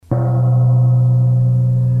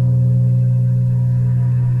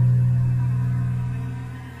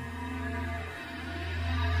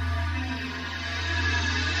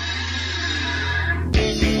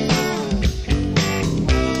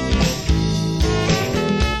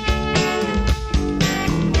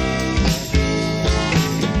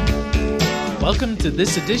Welcome to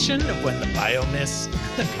this edition of When the Biomass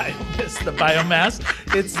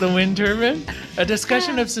It's the Wind Turbine, a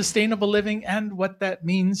discussion of sustainable living and what that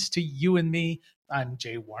means to you and me. I'm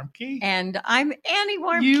Jay Warmke. And I'm Annie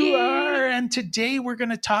Warmke. You are. And today we're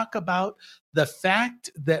going to talk about the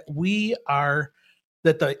fact that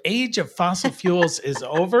that the age of fossil fuels is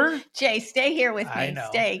over. Jay, stay here with me. I know.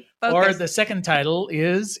 Stay focused. Or the second title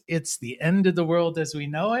is It's the End of the World as We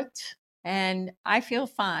Know It. And I feel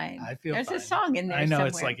fine. There's fine. A song in there I know somewhere.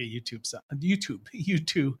 It's like a YouTube song.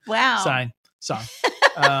 YouTube wow. song.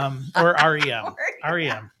 Or REM.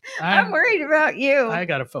 REM. I'm worried about you. I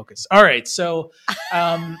got to focus. All right. So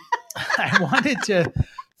I wanted to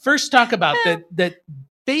first talk about that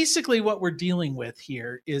basically what we're dealing with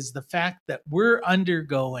here is the fact that we're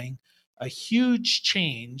undergoing a huge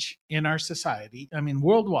change in our society,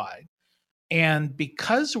 worldwide. And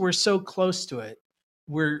because we're so close to it,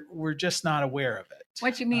 we're just not aware of it.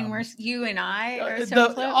 What do you mean? You and I are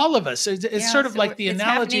so close? All of us. It's sort of like the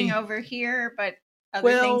analogy. It's happening over here, but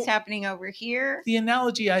other things happening over here. The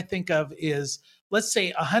analogy I think of is, let's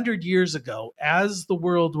say 100 years ago, as the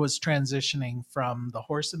world was transitioning from the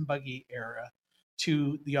horse and buggy era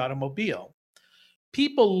to the automobile,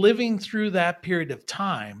 people living through that period of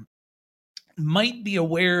time might be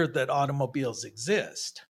aware that automobiles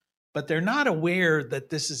exist, but they're not aware that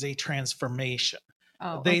this is a transformation.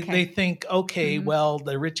 They think, okay, well,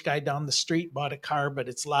 the rich guy down the street bought a car, but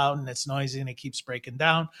it's loud and it's noisy and it keeps breaking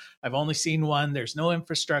down. I've only seen one. There's no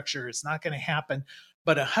infrastructure. It's not going to happen.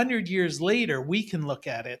 But 100 years later, we can look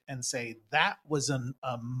at it and say that was a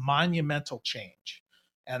monumental change.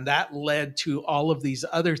 And that led to all of these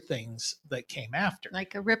other things that came after.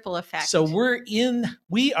 Like a ripple effect. So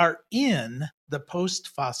we are in the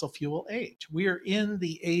post-fossil fuel age. We are in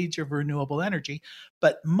the age of renewable energy,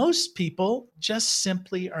 but most people just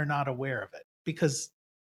simply are not aware of it because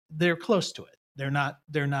they're close to it. They're not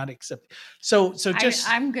accepting. So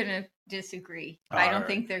I'm going to disagree. I don't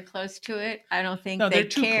think they're close to it. I don't think they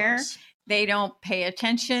care. Close. They don't pay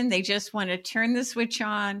attention. They just want to turn the switch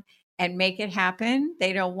on and make it happen.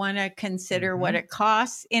 They don't want to consider what it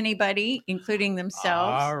costs anybody, including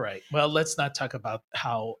themselves. All right. Well, let's not talk about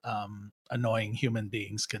how annoying human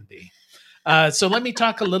beings can be. So let me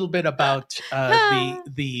talk a little bit about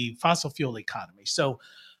the fossil fuel economy. So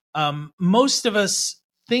most of us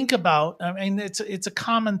think about, it's a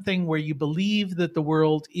common thing where you believe that the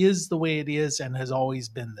world is the way it is and has always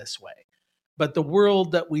been this way. But the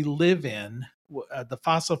world that we live in, the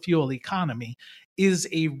fossil fuel economy, is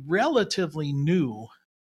a relatively new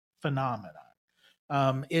phenomenon.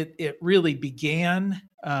 It really began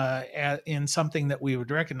in something that we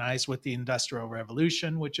would recognize with the Industrial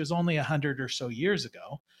Revolution, which is only 100 or so years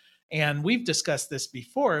ago. And we've discussed this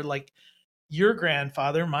before, like your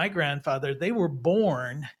grandfather, my grandfather, they were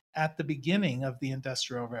born at the beginning of the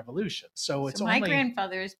Industrial Revolution. So my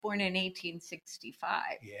grandfather was born in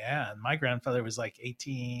 1865. Yeah, and my grandfather was like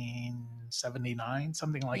 1879,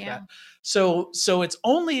 something like that. So it's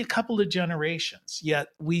only a couple of generations, yet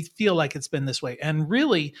we feel like it's been this way. And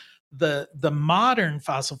really, the modern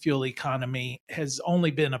fossil fuel economy has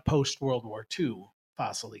only been a post-World War II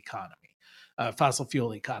fossil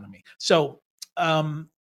fuel economy. So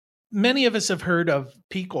many of us have heard of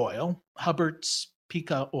peak oil, Hubbert's peak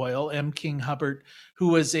oil, M. King Hubbert, who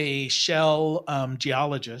was a Shell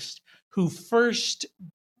geologist who first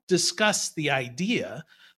discussed the idea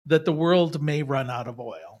that the world may run out of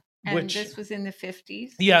oil. And this was in the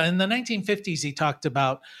 50s? Yeah, in the 1950s, he talked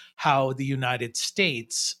about how the United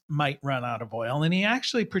States might run out of oil. And he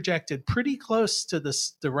actually projected pretty close to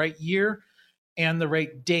the right year and the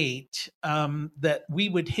right date that we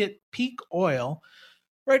would hit peak oil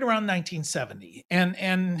right around 1970.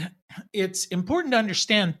 And it's important to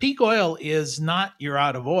understand peak oil is not you're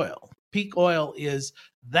out of oil. Peak oil is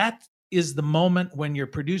the moment when you're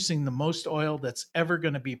producing the most oil that's ever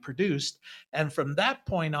going to be produced. And from that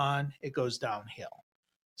point on, it goes downhill.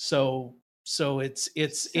 So it's a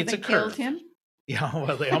curve. Killed him? Yeah,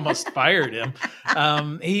 well, they almost fired him.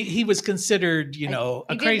 He was considered, a crazy man.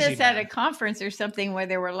 He did this at a conference or something where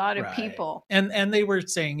there were a lot of people. And they were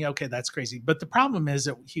saying, okay, that's crazy. But the problem is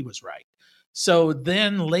that he was right. So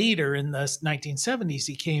then later in the 1970s,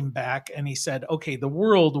 he came back and he said, okay, the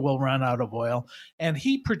world will run out of oil. And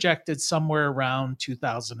he projected somewhere around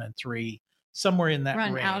 2003, somewhere in that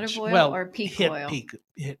range. Run out of oil or peak oil?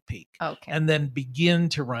 Hit peak. Okay. And then begin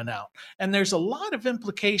to run out. And there's a lot of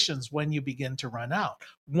implications when you begin to run out.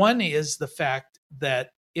 One is the fact that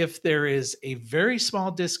if there is a very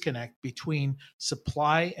small disconnect between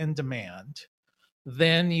supply and demand,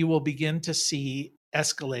 then you will begin to see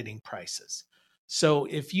escalating prices. So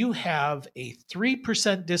if you have a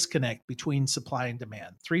 3% disconnect between supply and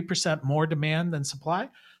demand, 3% more demand than supply,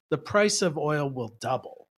 the price of oil will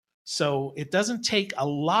double. So it doesn't take a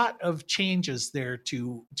lot of changes there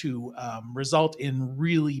to result in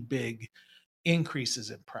really big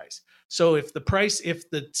increases in price. So if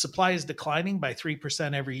the supply is declining by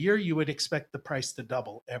 3% every year, you would expect the price to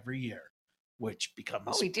double every year, which becomes.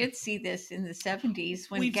 Well, we did see this in the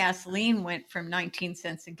 70s when We've- gasoline went from 19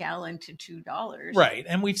 cents a gallon to $2. Right.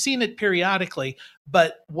 And we've seen it periodically.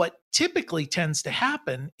 But what typically tends to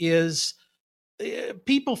happen is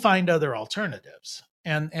people find other alternatives.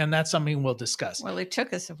 And that's something we'll discuss. Well, it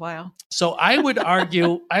took us a while. So I would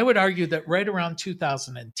argue that right around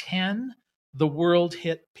 2010, the world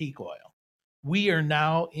hit peak oil. We are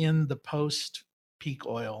now in the post peak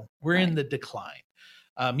oil. We're in the decline.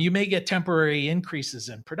 You may get temporary increases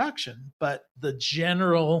in production, but the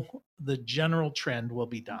general trend will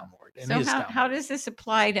be downward. So how does this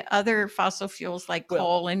apply to other fossil fuels like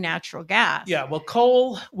coal and natural gas? Yeah, well,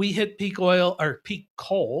 coal, we hit peak oil or peak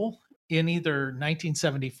coal in either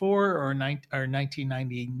 1974 or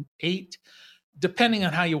 1998, depending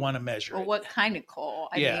on how you want to measure it. What kind of coal?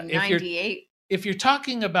 I mean, 98. If you're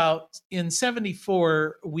talking about in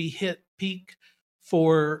 74, we hit peak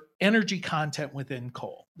for energy content within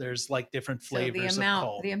coal. There's like different flavors of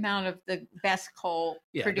coal. The amount of the best coal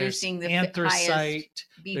producing the anthracite,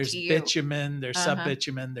 BTU. There's bitumen, there's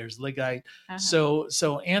subbitumen, there's lignite. So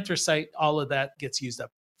anthracite, all of that gets used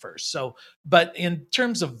up first. So, but in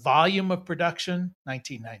terms of volume of production,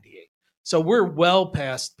 1998. So we're well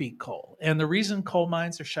past peak coal. And the reason coal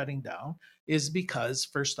mines are shutting down is because,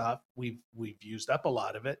 first off, we've used up a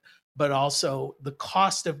lot of it, but also the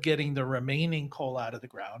cost of getting the remaining coal out of the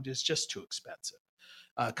ground is just too expensive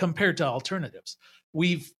compared to alternatives.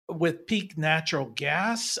 With peak natural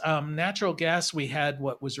gas, we had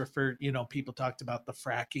what was referred, people talked about the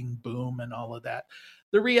fracking boom and all of that.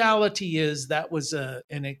 The reality is that was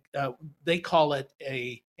they call it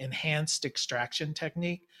a enhanced extraction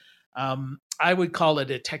technique. I would call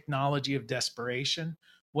it a technology of desperation.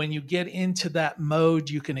 When you get into that mode,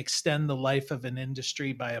 you can extend the life of an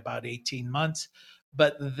industry by about 18 months,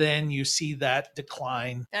 but then you see that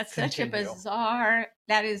decline. That's continue. Such a bizarre,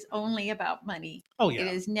 that is only about money. Oh, yeah.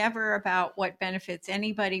 It is never about what benefits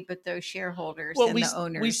anybody but those shareholders and the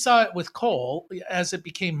owners. We saw it with coal. As it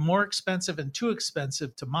became more expensive and too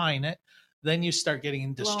expensive to mine it, then you start getting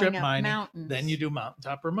into strip mining. Mountains. Then you do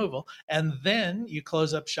mountaintop removal. And then you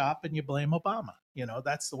close up shop and you blame Obama.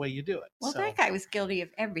 That's the way you do it. Well, that guy was guilty of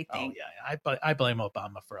everything. Oh, yeah. I blame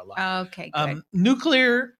Obama for a lot. Okay, good.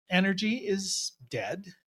 Nuclear energy is dead.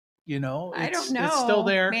 I don't know. It's still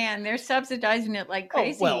there. Man, they're subsidizing it like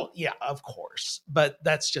crazy. Oh, well, yeah, of course. But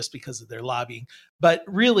that's just because of their lobbying. But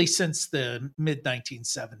really, since the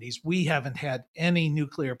mid-1970s, we haven't had any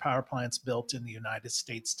nuclear power plants built in the United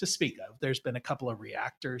States to speak of. There's been a couple of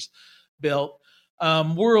reactors built.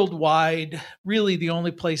 Worldwide, really the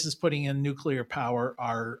only places putting in nuclear power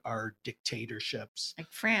are dictatorships.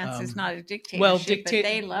 Like France is not a dictatorship, but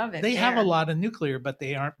they love it. They have a lot of nuclear, but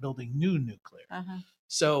they aren't building new nuclear.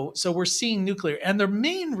 So we're seeing nuclear. And the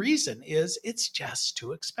main reason is it's just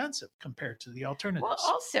too expensive compared to the alternatives. Well,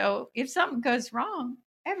 also, if something goes wrong,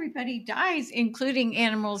 everybody dies, including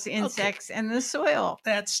animals, insects, and the soil.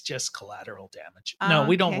 That's just collateral damage. No,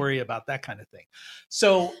 we don't worry about that kind of thing.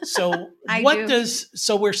 So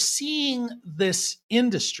we're seeing this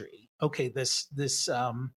industry, this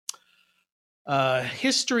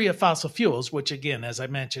history of fossil fuels, which again, as I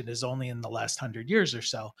mentioned, is only in the last 100 years or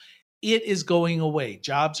so. It is going away.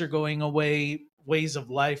 Jobs are going away. Ways of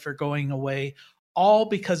life are going away, all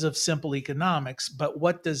because of simple economics. But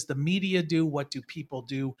what does the media do? What do people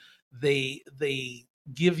do? They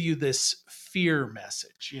give you this fear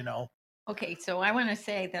message, Okay, so I want to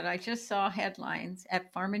say that I just saw headlines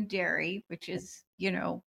at Farm and Dairy, which is,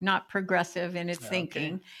 not progressive in its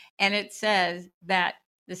thinking. And it says that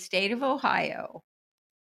the state of Ohio,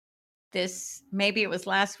 maybe it was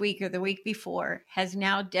last week or the week before, has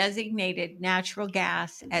now designated natural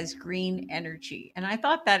gas as green energy. And I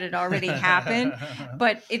thought that had already happened,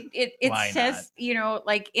 but it says,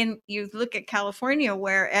 like you look at California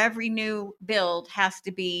where every new build has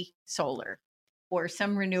to be solar or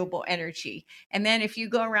some renewable energy. And then if you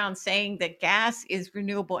go around saying that gas is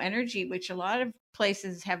renewable energy, which a lot of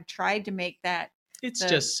places have tried to make that. It's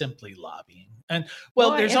just simply lobbying. And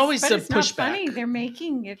there's always some pushback. Not funny. They're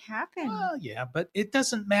making it happen. Well, yeah, but it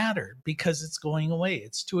doesn't matter because it's going away.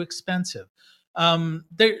 It's too expensive.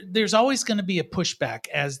 There's always going to be a pushback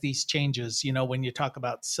as these changes, when you talk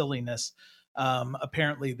about silliness.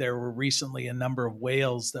 Apparently there were recently a number of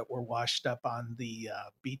whales that were washed up on the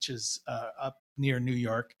beaches up near New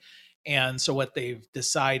York. And so what they've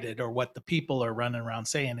decided, or what the people are running around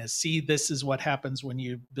saying, is, see, this is what happens when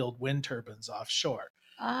you build wind turbines offshore.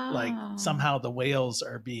 Like somehow the whales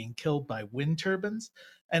are being killed by wind turbines.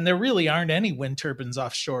 And there really aren't any wind turbines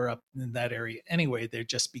offshore up in that area anyway. They're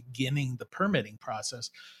just beginning the permitting process.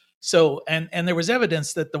 So, and there was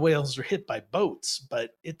evidence that the whales were hit by boats,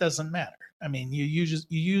 but it doesn't matter. I mean, you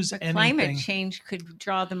use anything. Climate change could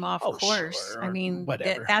draw them off course. Sure, I mean,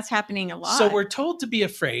 whatever. That's happening a lot. So we're told to be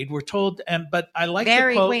afraid. We're told, but I like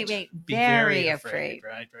the quote. Be very afraid.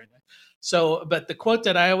 Right. So, but the quote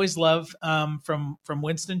that I always love from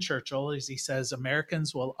Winston Churchill is, he says,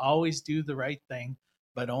 Americans will always do the right thing,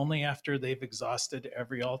 but only after they've exhausted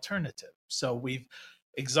every alternative. So we've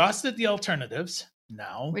exhausted the alternatives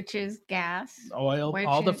now, which is gas, oil,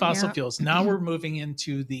 all the fossil fuels. Now we're moving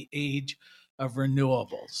into the age of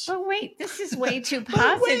renewables. But wait, this is way too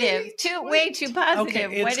positive. Way too positive.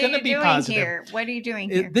 Okay, what are you doing here? What are you doing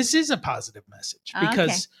here? This is a positive message,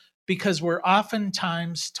 because we're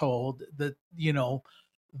oftentimes told that, you know,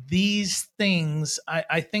 these things,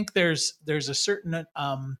 I think there's a certain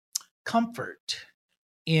comfort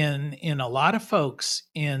in a lot of folks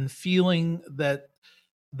in feeling that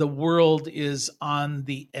the world is on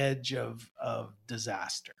the edge of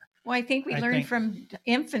disaster. Well, I think we learned from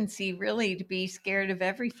infancy really to be scared of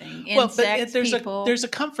everything. Insects, but there's a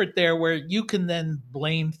comfort there where you can then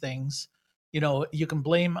blame things. You know, you can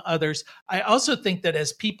blame others. I also think that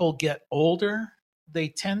as people get older, they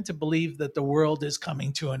tend to believe that the world is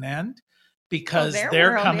coming to an end because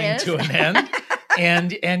they're coming to an end.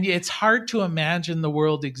 and it's hard to imagine the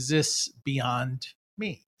world exists beyond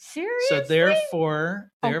me. Seriously? So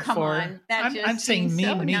therefore, come on. I'm saying me.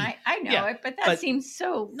 I know it, but that seems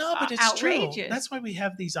so but it's outrageous. True. That's why we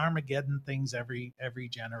have these Armageddon things every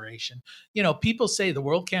generation. You know, people say the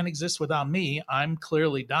world can't exist without me. I'm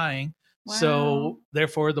clearly dying. Wow. So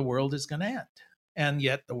therefore the world is going to end. And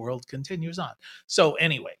yet the world continues on. So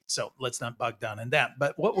anyway, so let's not bog down in that.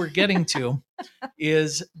 But what we're getting to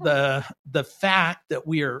is the fact that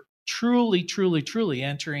we are truly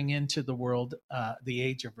entering into the world, the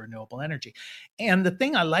age of renewable energy. And the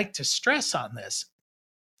thing I like to stress on this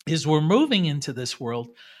is we're moving into this world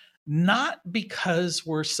not because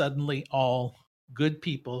we're suddenly all good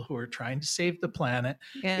people who are trying to save the planet.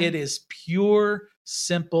 Yeah. It is pure,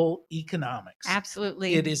 simple economics.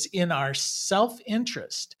 Absolutely. It is in our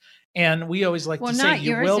self-interest. And we always like to say, not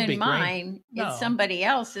you yours will and be mine. No. It's somebody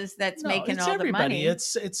else's that's making all the money.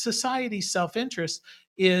 It's society's self-interest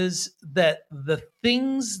is that the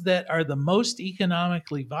things that are the most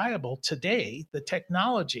economically viable today, the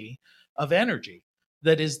technology of energy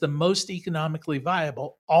that is the most economically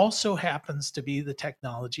viable, also happens to be the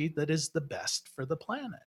technology that is the best for the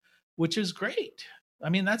planet, which is great. I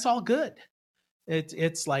mean, that's all good.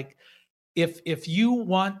 It's like, if you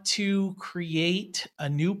want to create a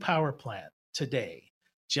new power plant today,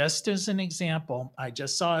 just as an example, I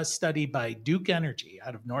just saw a study by Duke Energy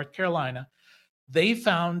out of North Carolina. They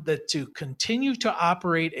found that to continue to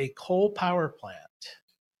operate a coal power plant,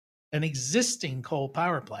 an existing coal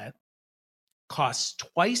power plant, costs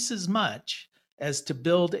twice as much as to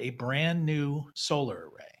build a brand new solar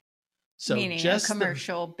array. So meaning just a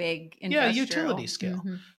commercial big industrial. Yeah, utility scale.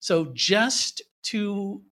 Mm-hmm. So just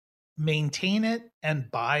to maintain it and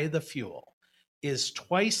buy the fuel is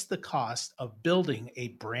twice the cost of building a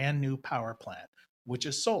brand new power plant, which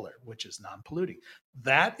is solar, which is non-polluting.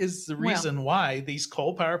 That is the reason why these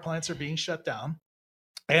coal power plants are being shut down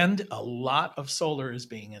and a lot of solar is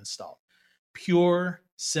being installed. Pure,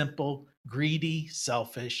 simple, greedy,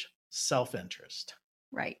 selfish, self-interest.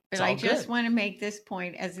 Right. But I just want to make this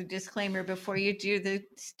point as a disclaimer before you do the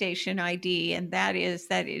station ID, and that is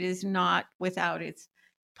that it is not without its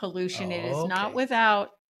pollution. It is not without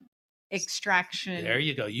extraction. There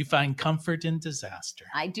you go. You find comfort in disaster.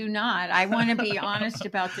 I do not. I want to be honest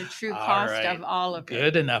about the true cost of all of it.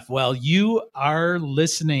 Good enough. Well, you are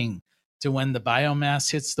listening to When the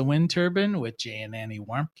Biomass Hits the Wind Turbine with Jay and Annie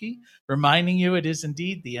Warmke, reminding you it is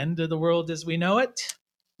indeed the end of the world as we know it.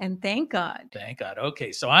 And thank God. Thank God.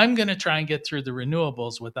 Okay, so I'm going to try and get through the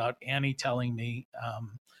renewables without Annie telling me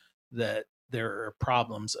that there are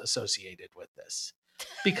problems associated with this.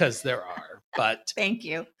 Because there are, but thank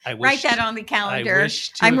you. Write that on the calendar.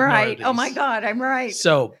 I'm right. Oh my God, I'm right.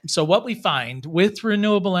 So what we find with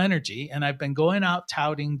renewable energy, and I've been going out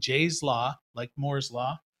touting Jay's Law, like Moore's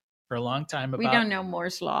Law, for a long time. We don't know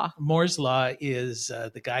Moore's Law. Moore's Law is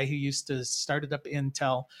the guy who used to start it up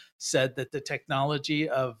Intel, said that the technology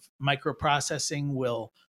of microprocessing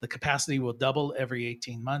the capacity will double every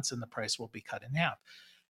 18 months and the price will be cut in half.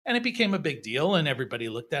 And it became a big deal, and everybody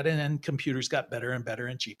looked at it, and computers got better and better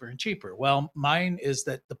and cheaper and cheaper. Well, mine is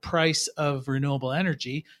that the price of renewable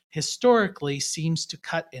energy historically seems to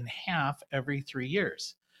cut in half every 3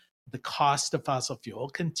 years. The cost of fossil fuel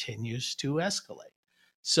continues to escalate.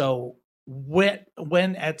 So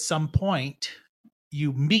when at some point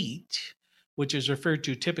you meet, which is referred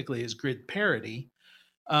to typically as grid parity,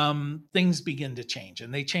 things begin to change,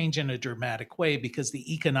 and they change in a dramatic way because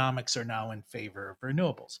the economics are now in favor of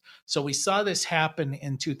renewables. So we saw this happen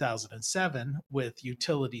in 2007 with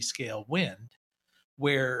utility scale wind,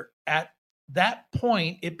 where at that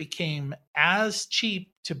point it became as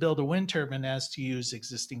cheap to build a wind turbine as to use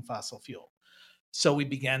existing fossil fuel. So we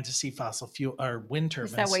began to see fossil fuel or wind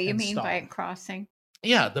turbines. Is that what you installed. mean by it crossing?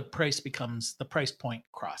 Yeah, the price point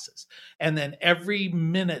crosses. And then every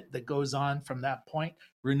minute that goes on from that point,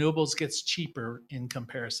 renewables gets cheaper in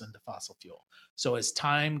comparison to fossil fuel. So as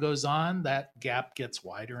time goes on, that gap gets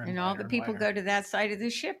wider and all the people go to that side of the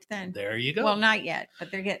ship then. There you go. Well, not yet, but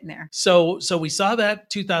they're getting there. So we saw that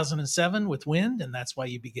 2007 with wind, and that's why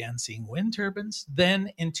you began seeing wind turbines.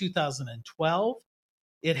 Then in 2012,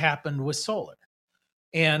 it happened with solar.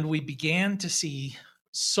 And we began to see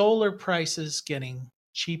solar prices getting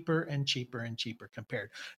cheaper and cheaper and cheaper compared.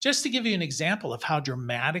 Just to give you an example of how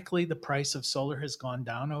dramatically the price of solar has gone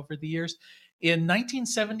down over the years, in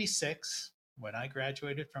 1976, when I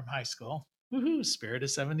graduated from high school, woohoo, spirit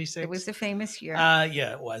of 76. It was a famous year.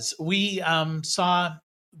 Yeah, it was. We saw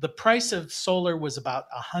the price of solar was about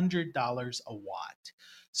 $100 a watt.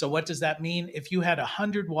 So what does that mean? If you had a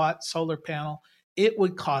 100-watt solar panel, it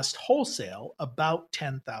would cost wholesale about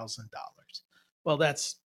 $10,000. Well,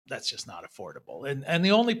 that's just not affordable. And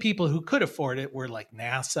the only people who could afford it were like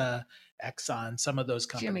NASA, Exxon, some of those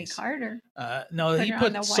companies. Jimmy Carter. No, he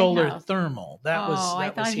put solar thermal.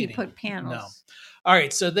 I thought he put panels. No. All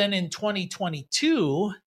right. So then in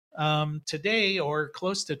 2022, today or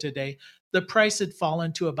close to today, the price had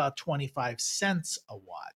fallen to about 25 cents a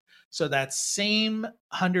watt. So that same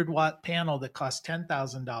 100-watt panel that cost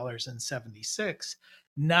 $10,000 in 76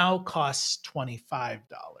 now costs $25.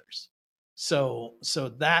 So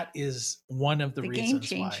that is one of the reasons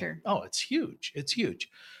game changer. why. Oh, it's huge. It's huge.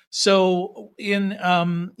 So in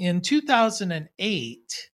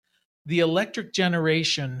 2008, the electric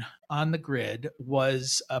generation on the grid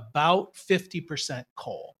was about 50%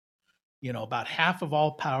 coal. About half of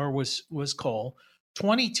all power was coal.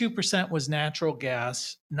 22% was natural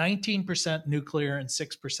gas, 19% nuclear, and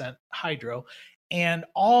 6% hydro. And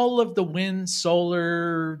all of the wind,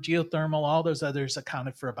 solar, geothermal, all those others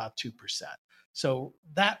accounted for about 2%. So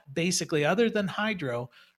that basically, other than hydro,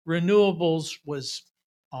 renewables was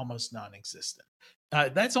almost non-existent.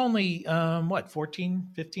 That's only, 14,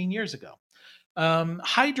 15 years ago.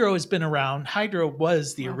 Hydro has been around. Hydro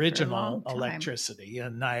was the original electricity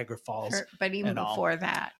in Niagara Falls. But even before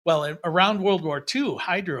that. Well, around World War II,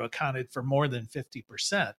 hydro accounted for more than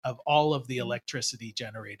 50% of all of the electricity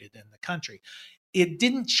generated in the country. It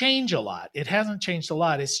didn't change a lot. It hasn't changed a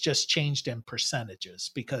lot. It's just changed in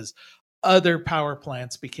percentages because other power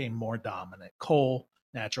plants became more dominant, coal,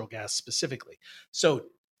 natural gas specifically. So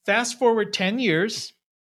fast forward 10 years,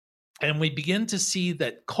 and we begin to see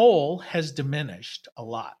that coal has diminished a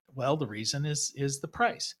lot. Well, the reason is the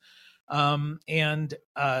price. So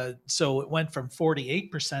it went from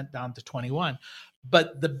 48% down to 21%.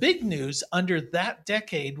 But the big news under that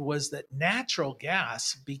decade was that natural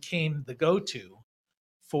gas became the go-to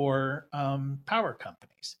for power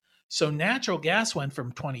companies. So natural gas went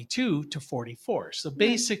from 22 to 44. So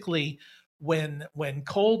basically, when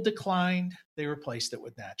coal declined, they replaced it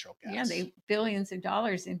with natural gas. Yeah, they billions of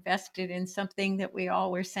dollars invested in something that we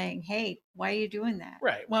all were saying, "Hey, why are you doing that?"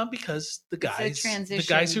 Right. Well, because the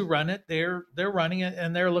guys who run it, they're running it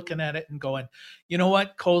and they're looking at it and going, you know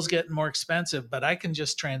what, coal's getting more expensive, but I can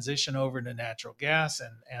just transition over to natural gas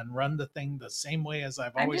and run the thing the same way as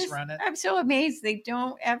I've always run it. I'm so amazed they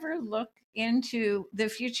don't ever look into the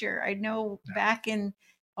future. I know back in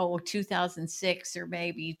 2006 or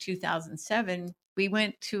maybe 2007, we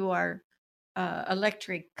went to our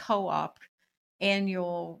electric co-op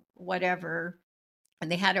annual whatever,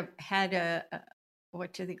 and they had a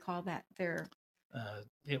what do they call that?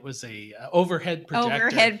 It was a overhead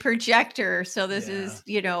projector. So this is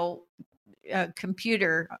a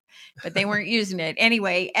computer, but they weren't using it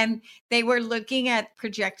anyway, and they were looking at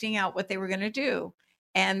projecting out what they were going to do.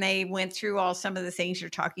 And they went through some of the things you're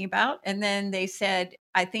talking about. And then they said,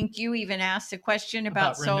 I think you even asked a question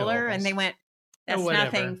about solar. And they went, that's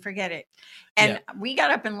nothing, forget it. And we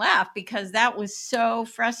got up and laughed because that was so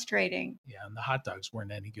frustrating. Yeah, and the hot dogs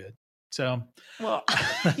weren't any good. So, well,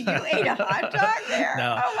 you ate a hot dog there.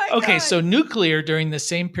 No. Oh my Okay, God. so nuclear during the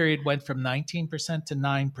same period went from 19% to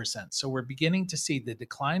 9%. So we're beginning to see the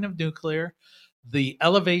decline of nuclear, the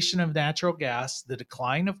elevation of natural gas, the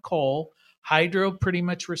decline of coal. Hydro pretty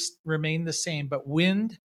much remained the same, but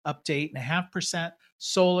wind up to 8.5%,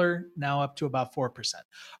 solar now up to about 4%.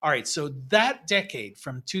 All right, so that decade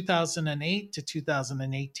from 2008 to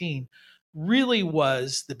 2018 really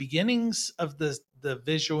was the beginnings of the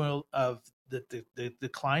visual of the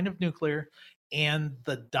decline of nuclear and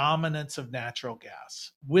the dominance of natural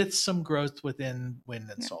gas with some growth within wind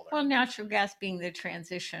and solar. Well, natural gas being the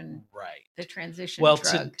transition, right? The transition. Well,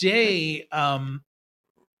 drug. today,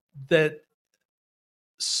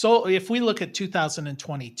 so if we look at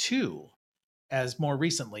 2022 as more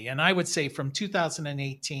recently, and I would say from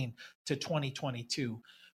 2018 to 2022,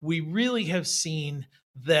 we really have seen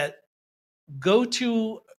that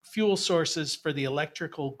go-to fuel sources for the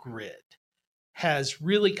electrical grid has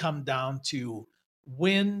really come down to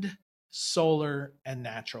wind, solar, and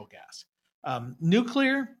natural gas.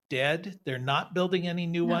 Nuclear, dead. They're not building any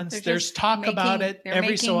new ones. There's talk about it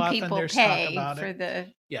every so often. There's talk about for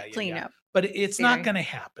the cleanup. But it's not going to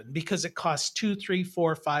happen because it costs 2, 3,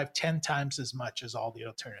 4, 5, 10 times as much as all the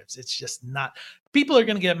alternatives. It's just not. People are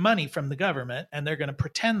going to get money from the government and they're going to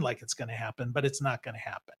pretend like it's going to happen, but it's not going to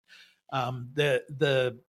happen.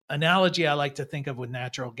 The analogy I like to think of with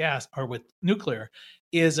natural gas or with nuclear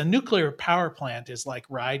is a nuclear power plant is like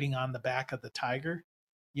riding on the back of the tiger.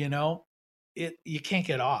 You know, you can't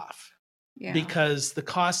get off because the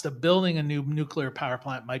cost of building a new nuclear power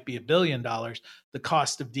plant might be $1 billion. The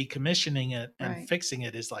cost of decommissioning it and fixing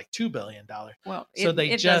it is like $2 billion. Well, so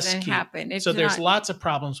it doesn't happen. So there's lots of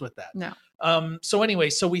problems with that. No. So anyway,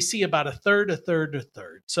 so we see about a third.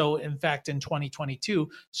 So in fact, in 2022,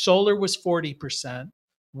 solar was 40%,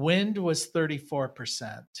 wind was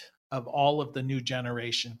 34% of all of the new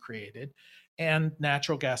generation created, and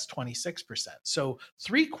natural gas 26%. So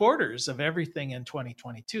 3/4 of everything in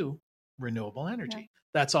 2022, renewable energy. Yeah.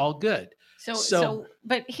 That's all good. So,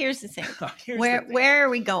 but here's the thing. Where are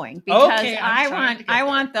we going? Because I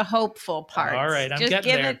want the hopeful part. All right,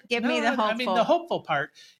 give me the hopeful. I mean, the hopeful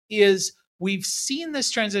part is we've seen this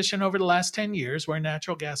transition over the last 10 years where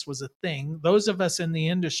natural gas was a thing. Those of us in the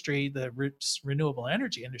industry, the renewable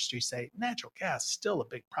energy industry, say natural gas is still a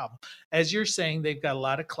big problem. As you're saying, they've got a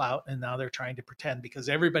lot of clout and now they're trying to pretend because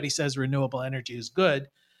everybody says renewable energy is good.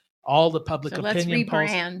 All the public opinion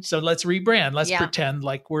polls. So let's rebrand. Let's pretend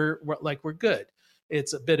like we're good.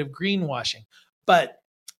 It's a bit of greenwashing. But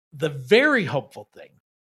the very hopeful thing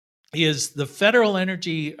is the Federal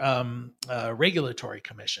Energy Regulatory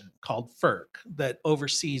Commission, called FERC, that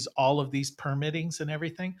oversees all of these permittings and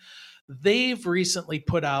everything. They've recently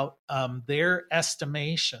put out their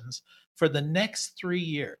estimations for the next 3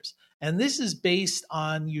 years. And this is based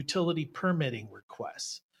on utility permitting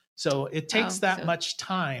requests. So it takes much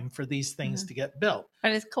time for these things to get built.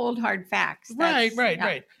 But it's cold, hard facts.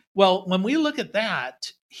 Right. Well, when we look at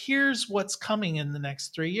that, here's what's coming in the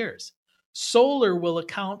next 3 years. Solar will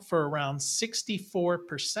account for around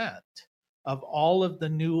 64% of all of the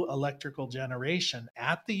new electrical generation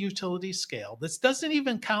at the utility scale. This doesn't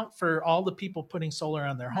even count for all the people putting solar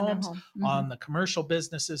on their homes, on the commercial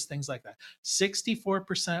businesses, things like that.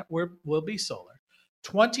 64% will be solar,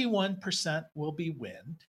 21% will be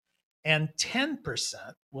wind, and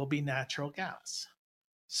 10% will be natural gas.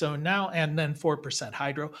 So now, and then 4%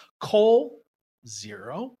 hydro. Coal,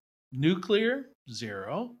 0. Nuclear,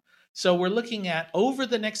 0. So we're looking at, over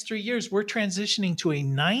the next 3 years, we're transitioning to a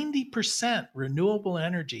 90% renewable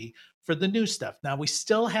energy for the new stuff. Now, we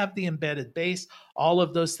still have the embedded base. All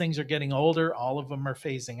of those things are getting older. All of them are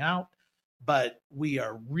phasing out. But we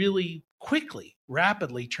are really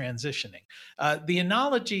rapidly transitioning. The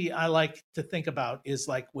analogy I like to think about is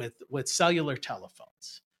like with cellular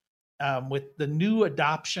telephones. With the new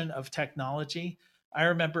adoption of technology, I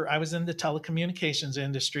remember I was in the telecommunications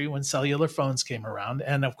industry when cellular phones came around.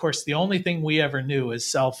 And of course, the only thing we ever knew is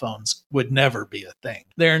cell phones would never be a thing.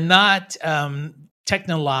 They're not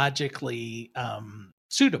technologically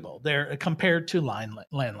suitable. They're compared to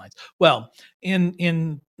landlines. Well,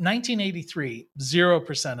 in 1983,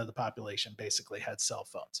 0% of the population basically had cell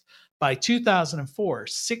phones. By 2004,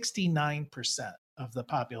 69% of the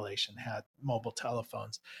population had mobile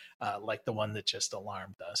telephones, like the one that just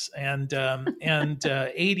alarmed us, and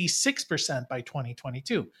 86% by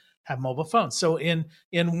 2022 have mobile phones. So in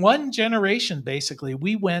one generation, basically,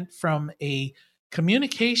 we went from a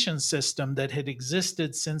communication system that had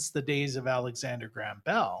existed since the days of Alexander Graham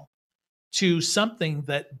Bell to something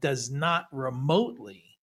that does not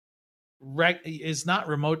remotely is not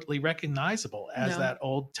remotely recognizable as that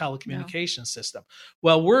old telecommunication system.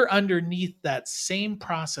 Well, we're underneath that same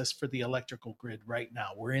process for the electrical grid right now.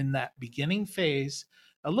 We're in that beginning phase,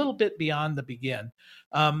 a little bit beyond the begin.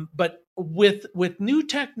 But with new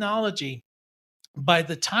technology, by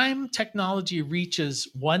the time technology reaches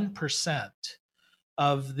 1%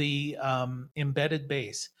 of the embedded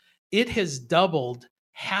base, it has doubled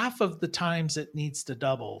half of the times it needs to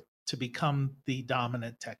double to become the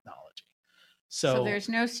dominant technology. So there's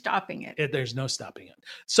no stopping it. There's no stopping it.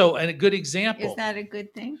 So, and a good example. Is that a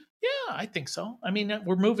good thing? Yeah, I think so. I mean,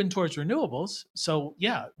 we're moving towards renewables. So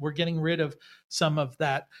yeah, we're getting rid of some of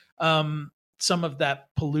that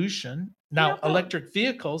pollution. Now, electric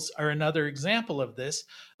vehicles are another example of this.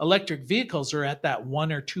 Electric vehicles are at that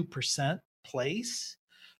 1 or 2% place.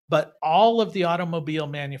 But all of the automobile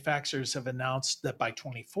manufacturers have announced that by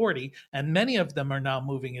 2040, and many of them are now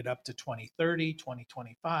moving it up to 2030,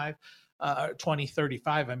 2025,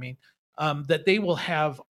 2035, that they will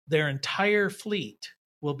have their entire fleet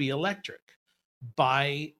will be electric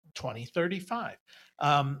by 2035.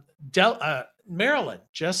 Maryland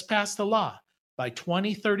just passed a law. By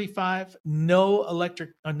 2035,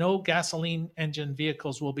 no gasoline engine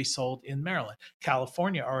vehicles will be sold in Maryland.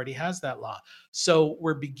 California already has that law. So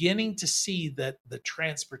we're beginning to see that the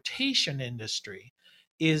transportation industry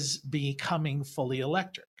is becoming fully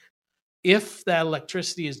electric. If that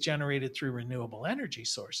electricity is generated through renewable energy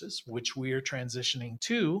sources, which we are transitioning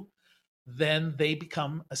to, then they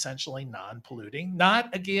become essentially non-polluting.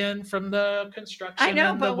 Not again from the construction. I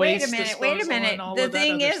know, and but the wait a minute. The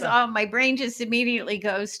thing is, my brain just immediately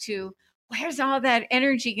goes to, where's all that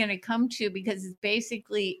energy going to come to? Because it's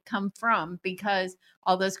basically because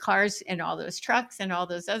all those cars and all those trucks and all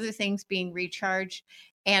those other things being recharged.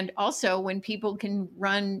 And also when people can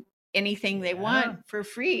run anything they want for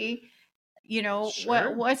free,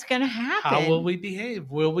 what's going to happen? How will we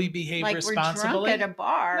behave? Will we behave like responsibly? We're drunk at a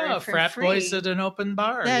bar. No, frat boys at an open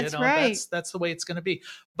bar. That's right. That's the way it's going to be.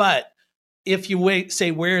 But if you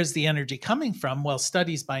say, where is the energy coming from? Well,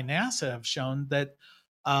 studies by NASA have shown that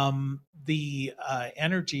the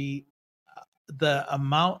energy, the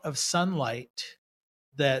amount of sunlight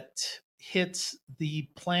that hits the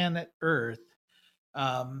planet Earth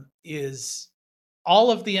is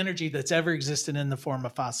all of the energy that's ever existed in the form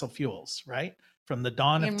of fossil fuels, right? From the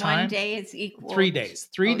dawn of time. In 1 day, it's equal. 3 days.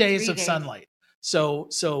 3 days of sunlight. So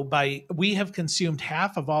we have consumed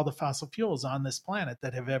half of all the fossil fuels on this planet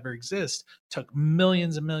that have ever existed. Took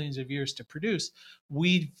millions and millions of years to produce.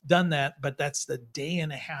 We've done that, but that's the day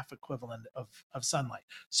and a half equivalent of sunlight.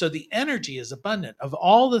 So the energy is abundant. Of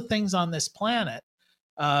all the things on this planet,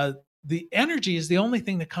 the energy is the only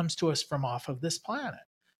thing that comes to us from off of this planet.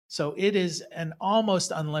 So it is an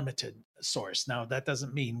almost unlimited source. Now, that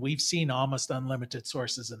doesn't mean we've seen almost unlimited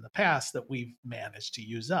sources in the past that we've managed to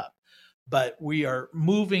use up. But we are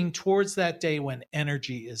moving towards that day when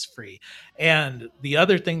energy is free. And the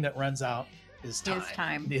other thing that runs out is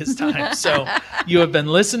time. So you have been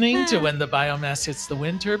listening to When the Biomass Hits the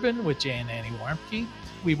Wind Turbine with Jay and Annie Warmke.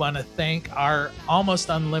 We want to thank our almost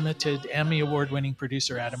unlimited Emmy Award-winning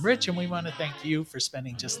producer, Adam Rich, and we want to thank you for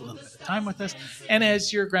spending just a little bit of time with us. And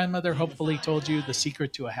as your grandmother hopefully told you, the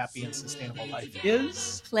secret to a happy and sustainable life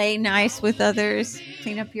is... play nice with others,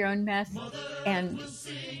 clean up your own mess, and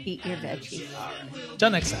eat your veggies. All right.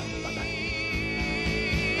 Until next time. Bye-bye.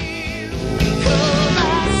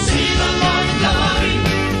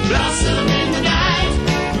 Blossom in the night,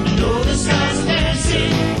 know the stars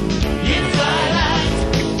dancing in the twilight.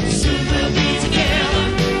 Soon we'll be together,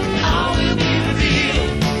 all will be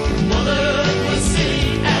revealed. Mother Earth will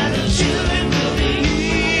sing and the children will be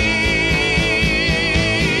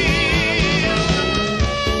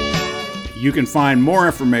healed. You can find more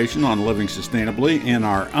information on living sustainably in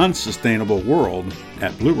our unsustainable world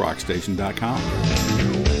at BlueRockStation.com.